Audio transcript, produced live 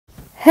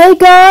Hey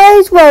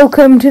guys,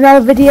 welcome to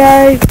another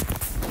video.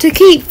 To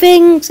keep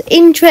things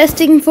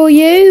interesting for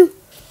you,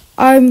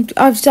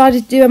 I've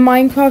started to do a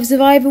Minecraft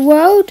survival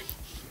world,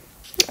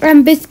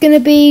 and this is going to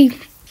be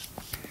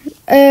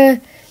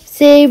a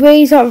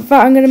series that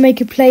I'm going to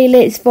make a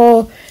playlist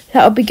for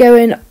that'll be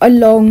going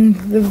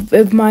along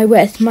with my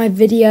rest of my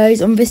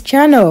videos on this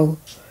channel.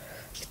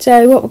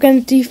 So what we're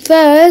going to do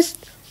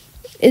first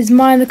is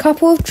mine a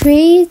couple of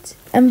trees,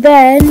 and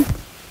then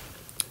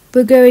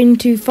we're going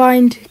to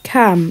find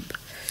camp.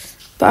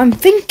 But I'm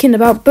thinking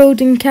about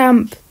building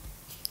camp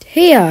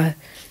here.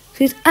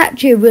 It's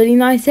actually a really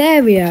nice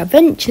area.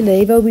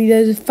 Eventually there'll be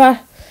loads of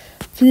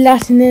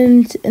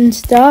flattening and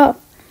stuff.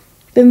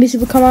 Then this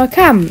will become our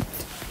camp.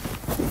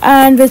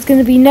 And there's going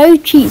to be no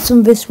cheats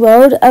on this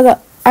world,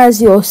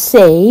 as you'll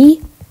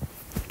see.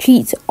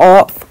 Cheats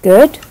off,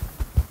 good.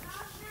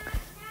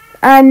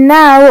 And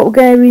now what we're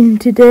going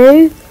to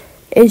do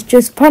is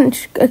just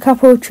punch a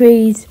couple of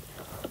trees,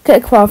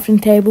 get a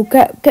crafting table,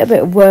 get a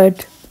bit of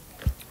wood.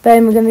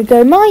 Then we're going to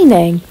go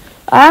mining.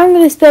 I'm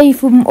going to stay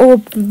from all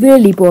the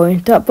really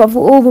boring stuff, but for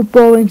all the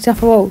boring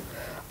stuff, I'll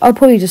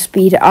probably just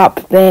speed it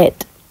up a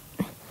bit.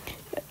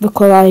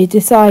 Because I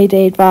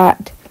decided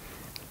that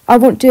I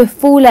want to do a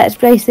full Let's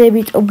Play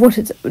series of what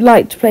it's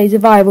like to play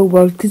survival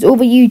world. Because all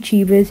the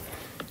YouTubers,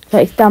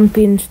 like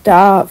Stampy and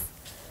stuff,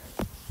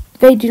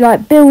 they do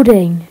like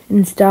building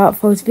and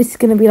stuff. Whereas this is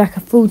going to be like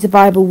a full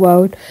survival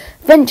world.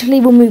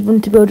 Eventually we'll move on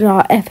to building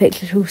our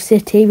epic little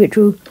city, which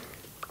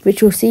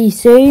we'll see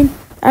soon.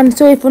 And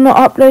sorry for not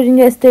uploading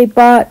yesterday,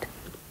 but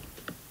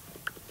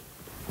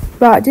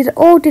did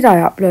I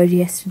upload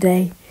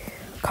yesterday?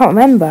 Can't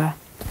remember.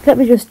 Let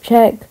me just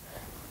check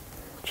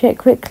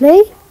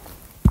quickly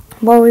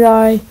while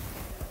I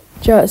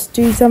just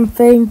do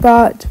something.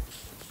 But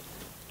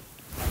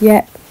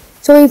yeah,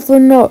 sorry for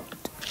not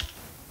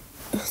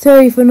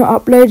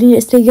uploading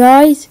yesterday,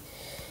 guys.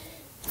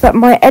 But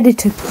my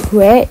editor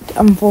quit,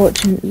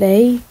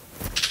 unfortunately,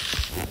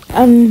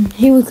 and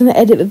he was gonna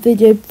edit the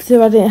video,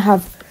 so I didn't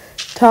have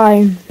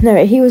time.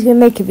 No, he was going to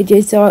make a video,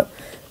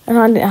 and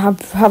I didn't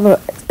have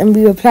and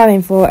we were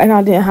planning for it, and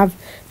I didn't have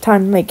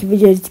time to make a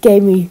video. It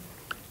gave me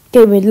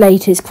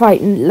late. It's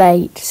quite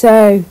late,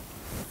 so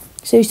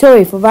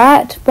sorry for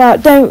that.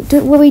 But don't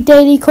worry,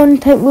 daily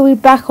content will be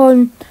back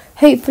on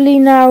hopefully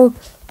now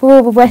for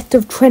all the rest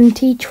of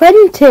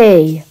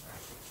 2020,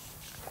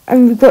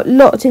 and we've got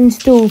lots in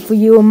store for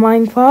you on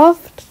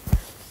Minecraft.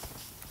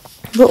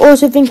 We'll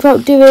also think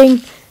about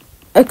doing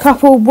a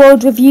couple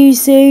world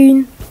reviews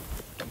soon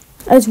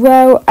as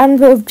well, and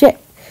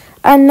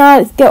now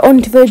let's get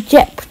on to the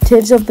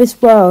objectives of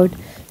this world.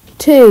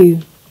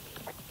 To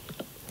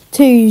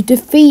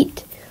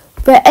defeat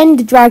the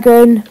Ender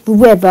Dragon, the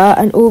Wither,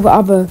 and all the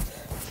other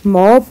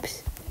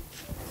mobs,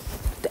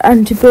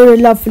 and to build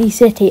a lovely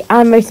city,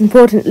 and most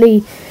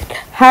importantly,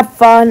 have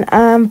fun,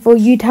 and for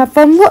you to have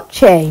fun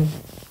watching.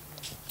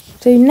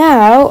 So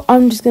now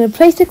I'm just going to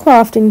place the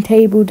crafting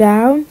table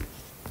down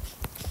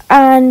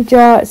and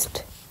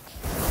just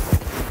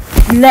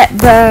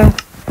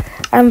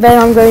and then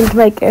I'm going to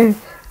make a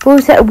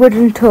full set of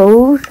wooden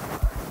tools.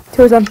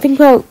 I'm thinking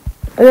about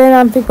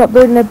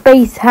building a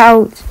base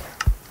house.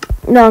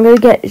 No, I'm going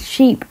to get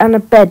sheep and a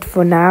bed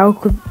for now,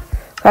 because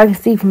I can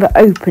sleep in the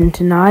open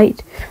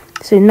tonight.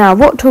 So now,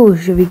 what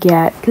tools should we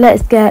get?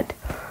 Let's get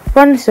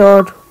one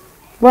sword,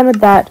 one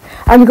of that,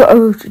 and we've got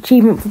an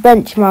achievement for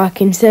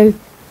benchmarking. So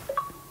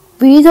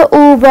these are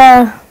all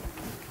the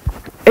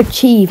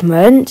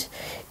achievements.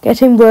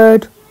 Getting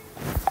wood,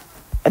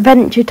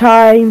 adventure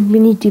time, we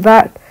need to do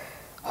that.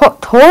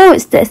 Hot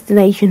tourist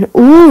destination,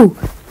 ooh,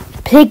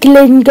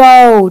 Piglin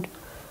Gold.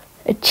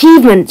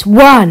 Achievements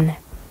 1.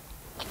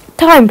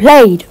 Time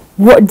played,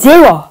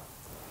 0.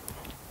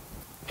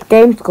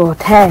 Game score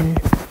 10.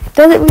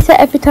 Does it reset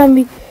every time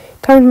we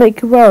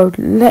make a world?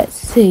 Let's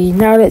see.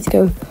 Now let's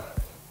go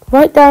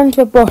right down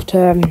to the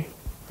bottom.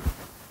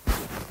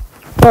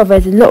 Oh,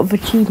 there's a lot of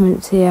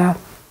achievements here.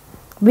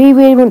 We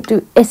really want to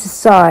do It's a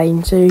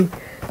Sign, so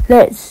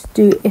let's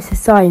do It's a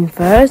Sign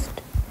first.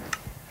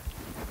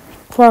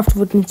 Craft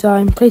wooden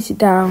sign, place it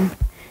down.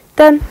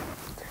 Done.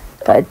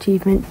 That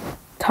achievement.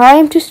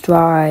 Time to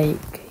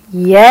strike.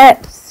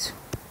 Yes.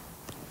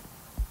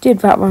 We did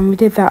that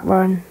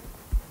one.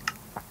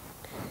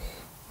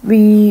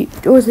 We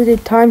also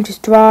did time to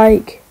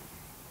strike.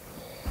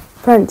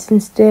 Plants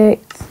and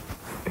sticks.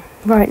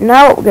 Right,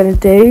 now what we're going to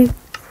do.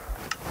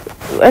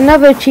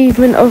 Another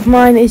achievement of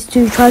mine is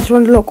to try to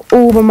unlock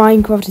all the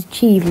Minecraft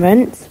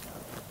achievements.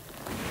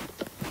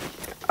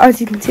 As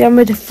you can see, I'm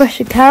with a fresh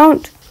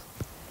account.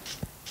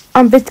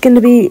 And this is going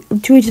to be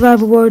True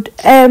Survival World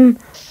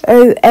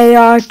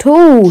MOAR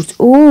Tools.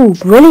 Ooh,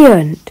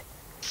 brilliant.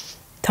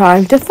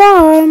 Time to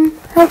farm.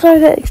 How do I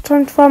get it's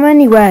time to farm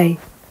anyway?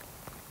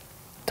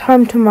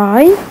 Time to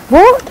mine.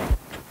 What?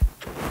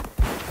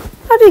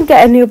 I didn't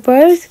get any of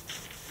those.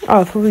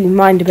 Oh, I'll probably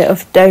mined a bit of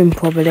stone,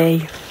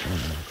 probably.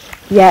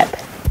 Yep.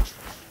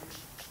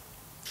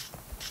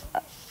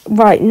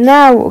 Right,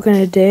 now what we're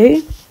going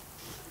to do,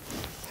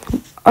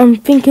 I'm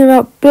thinking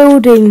about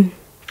building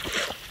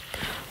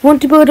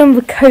want to build on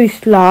the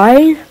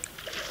coastline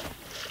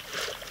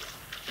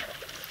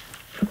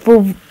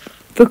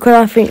because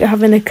I think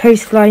having a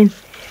coastline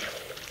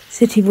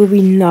city will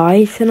be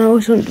nice, and I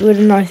also want to build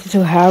a nice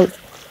little house.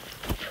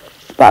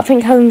 But I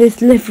think having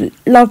this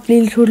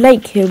lovely little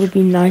lake here would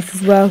be nice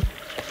as well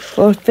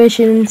for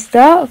fishing and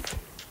stuff.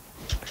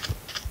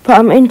 But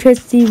I'm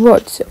interested to see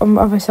what's on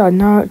the other side.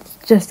 Now let's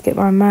just get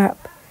my map.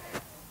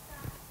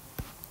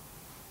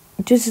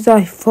 Just as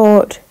I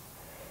thought,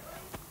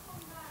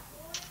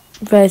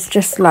 there's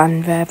just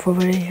land there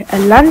probably.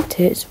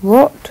 Atlantis,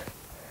 what?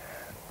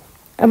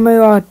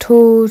 Emerald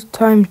tools,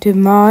 time to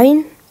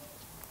mine.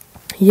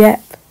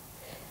 Yep.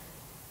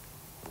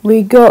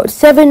 We got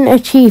 7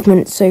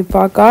 achievements so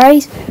far,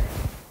 guys.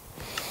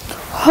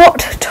 Hot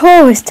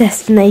tourist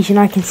destination.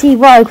 I can see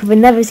why, because the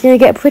Nether's going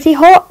to get pretty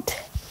hot.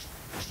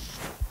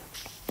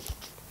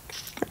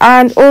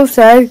 And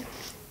also, you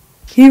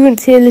can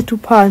see a little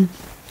pun.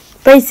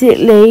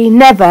 Basically,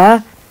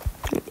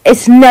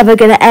 it's never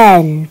going to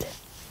end.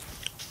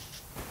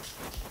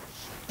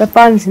 The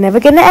fun's never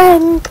going to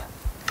end.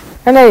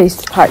 I know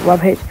it's quite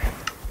rubbish.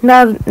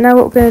 Now what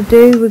we're going to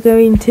do, we're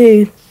going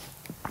to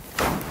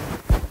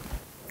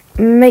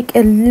make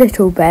a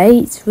little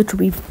bait, which will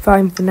be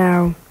fine for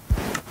now.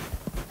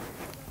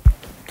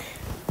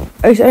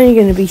 It's only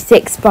going to be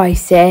 6 by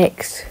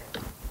 6.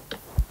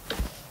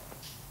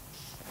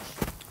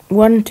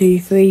 1, 2,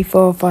 3,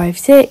 4, 5,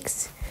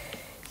 6.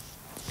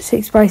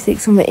 6 by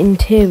 6 on the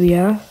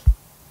interior.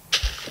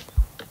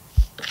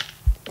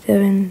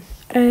 7,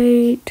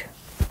 8.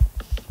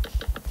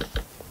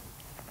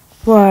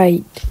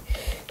 Right.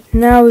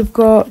 Now we've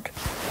got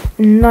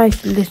a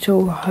nice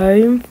little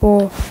home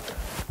for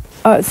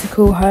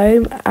Article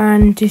home,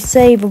 and to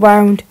save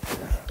around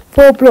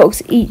 4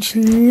 blocks each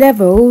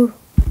level,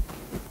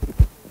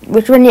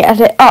 which when you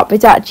add it up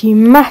is actually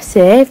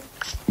massive.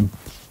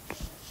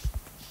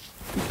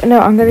 No,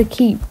 I'm going to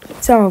keep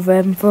some of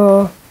them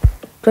for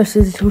just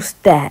a little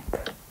step.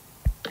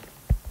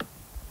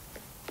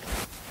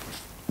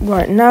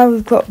 Right, now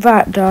we've got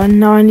that done.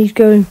 Now I need to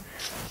go and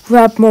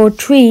grab more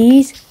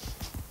trees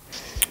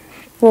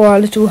for our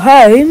little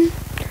home,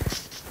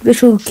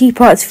 which will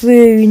keep us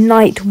through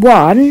night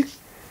 1.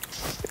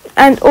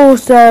 And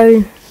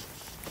also,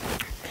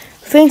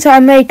 things that I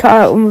may cut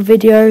out on the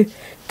video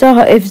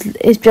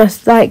is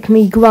just like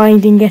me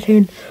grinding,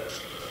 getting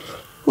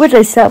rid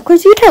of stuff,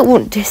 because you don't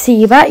want to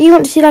see that. You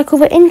want to see like all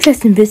the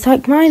interesting bits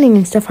like mining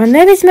and stuff. I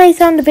know this may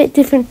sound a bit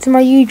different to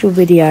my usual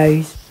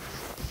videos,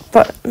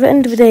 but at the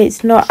end of the day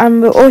it's not,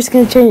 and we're also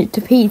going to change it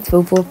to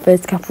peaceful for the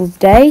first couple of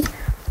days.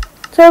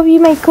 So you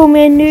may call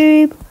me a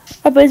noob,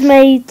 others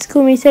may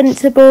call me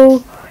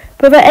sensible,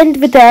 but at the end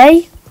of the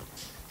day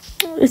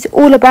it's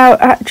all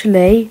about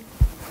actually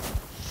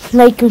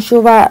making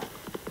sure that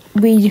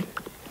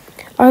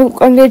I'm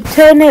going to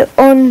turn it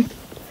on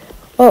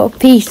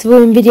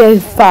peaceful in video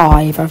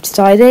 5, I've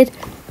decided.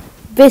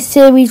 This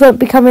series won't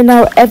be coming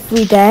out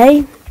every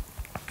day.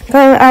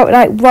 Coming out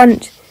like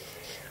once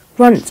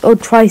or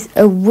twice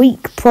a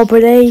week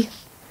probably.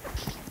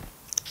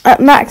 At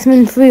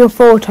maximum 3 or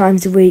 4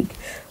 times a week.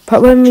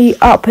 But when we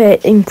up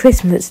it in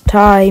Christmas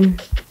time,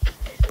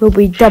 we'll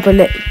be double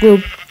it.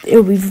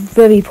 It'll be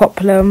very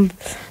popular and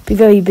be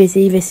very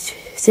busy, this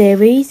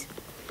series.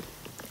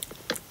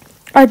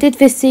 I did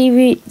this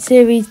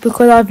series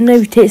because I've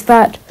noticed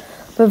that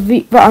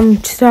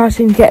I'm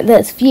starting to get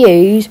less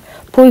views,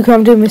 probably because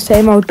I'm doing the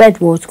same old Bed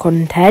Wars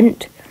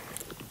content.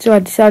 So I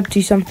decided to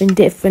do something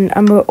different,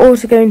 and I've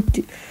also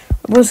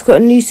got a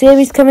new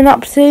series coming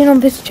up soon on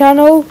this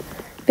channel.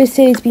 This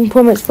series has been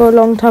promised for a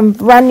long time.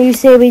 Brand new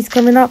series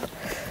coming up.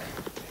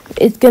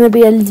 It's going to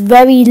be a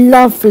very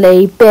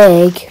lovely,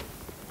 big,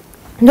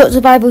 not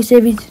survival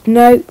series,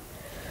 no.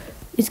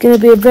 It's going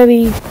to be a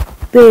very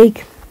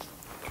big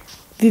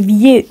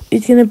review.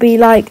 It's going to be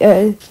like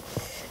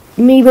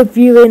me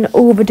reviewing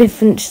all the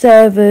different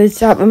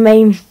servers, like the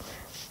main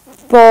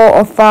 4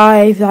 or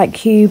 5, like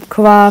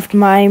CubeCraft,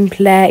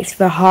 Mineplex,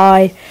 The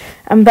Hive,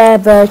 and their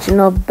version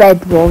of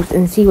Bed Wars,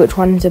 and see which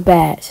ones are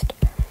best.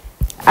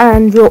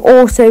 And will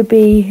also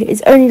be,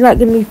 it's only like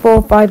going to be 4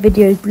 or 5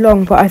 videos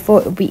long, but I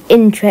thought it would be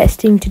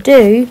interesting to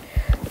do,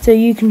 so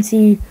you can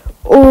see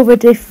all the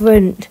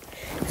different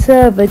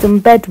servers on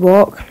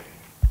Bedrock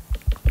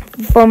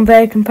from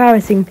their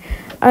comparison.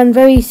 And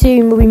very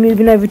soon we'll be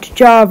moving over to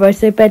Java,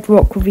 so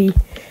Bedrock will be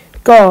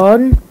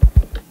gone.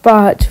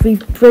 But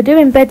we're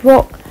doing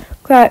Bedrock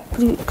because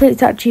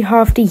it's actually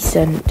half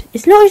decent.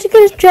 It's not as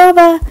good as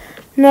Java,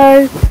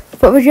 no.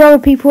 But the Java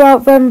people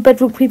out there,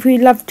 Bedrock people who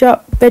love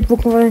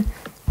Bedrock and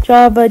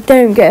Java,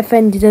 don't get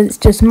offended, as it's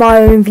just my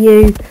own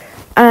view.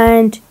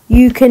 And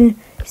you can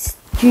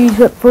choose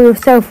it for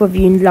yourself whether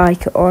you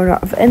like it or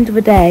not. At the end of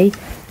the day,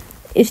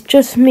 it's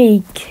just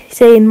me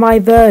saying my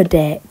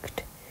verdict.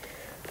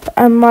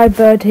 And my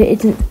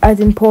verdict isn't as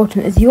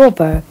important as your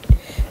verdict.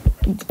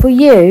 For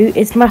you,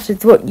 it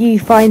matters what you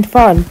find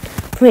fun.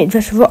 For me, it's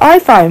just what I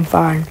find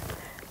fun.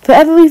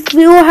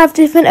 We all have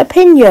different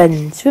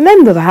opinions.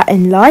 Remember that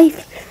in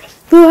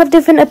life. We all have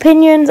different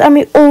opinions and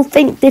we all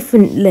think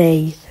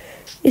differently.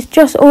 It's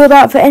just all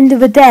about the end of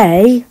the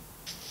day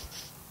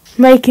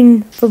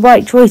making the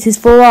right choices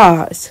for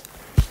us.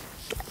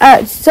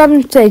 At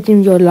some stage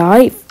in your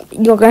life,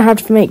 you're going to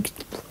have to make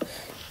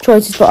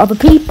choices for other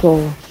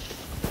people.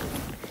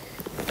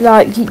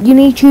 Like, you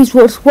need to choose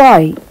what's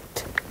right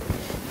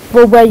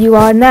for where you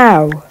are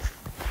now.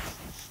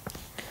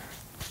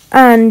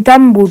 And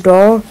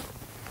Dumbledore,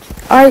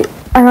 I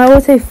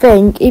also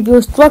think if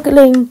you're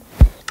struggling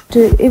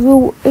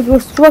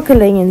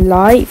in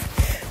life,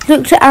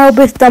 look to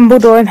Albus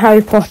Dumbledore and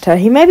Harry Potter.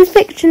 He may be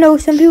fictional,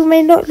 some people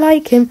may not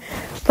like him,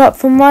 but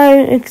from my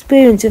own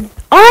experience of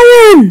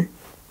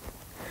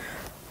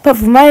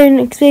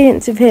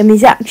him,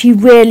 he's actually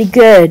really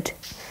good.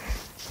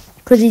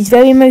 Because he's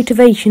very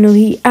motivational.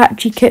 He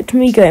actually kept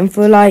me going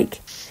for like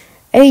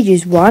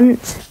ages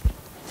once.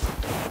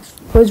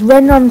 Because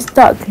when I'm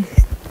stuck,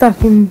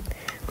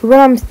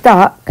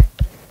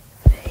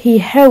 he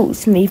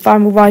helps me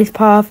find the right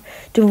path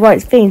to the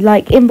right thing.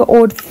 Like in the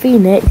Order of the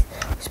Phoenix,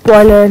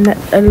 spoiler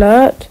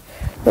alert,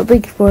 not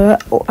big spoiler,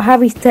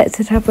 Harry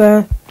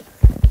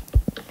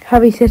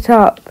set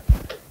up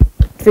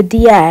the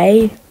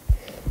DA.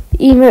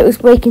 Even though it was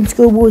breaking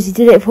school rules, he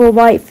did it for the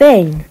right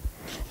thing.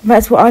 And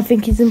that's what I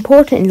think is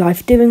important in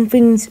life, doing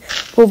things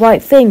for the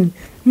right thing.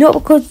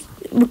 Not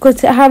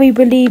because Harry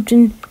believed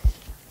in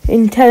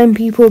telling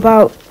people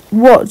about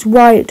what's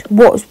right,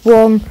 what's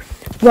wrong,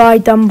 why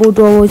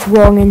Dumbledore was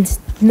wrong, and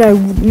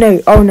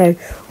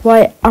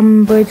why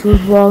Umbridge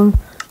was wrong.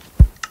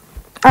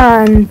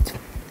 And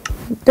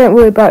don't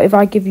worry about if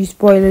I give you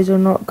spoilers or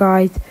not,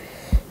 guys.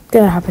 It's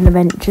gonna happen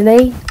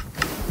eventually.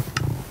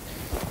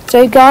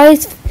 So,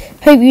 guys,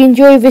 hope you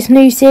enjoy this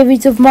new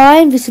series of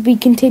mine. This will be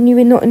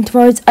continuing not in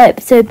tomorrow's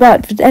episode,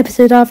 but the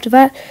episode after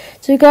that.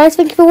 So, guys,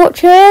 thank you for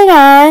watching,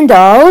 and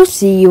I'll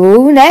see you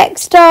all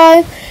next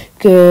time.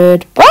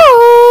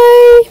 Goodbye.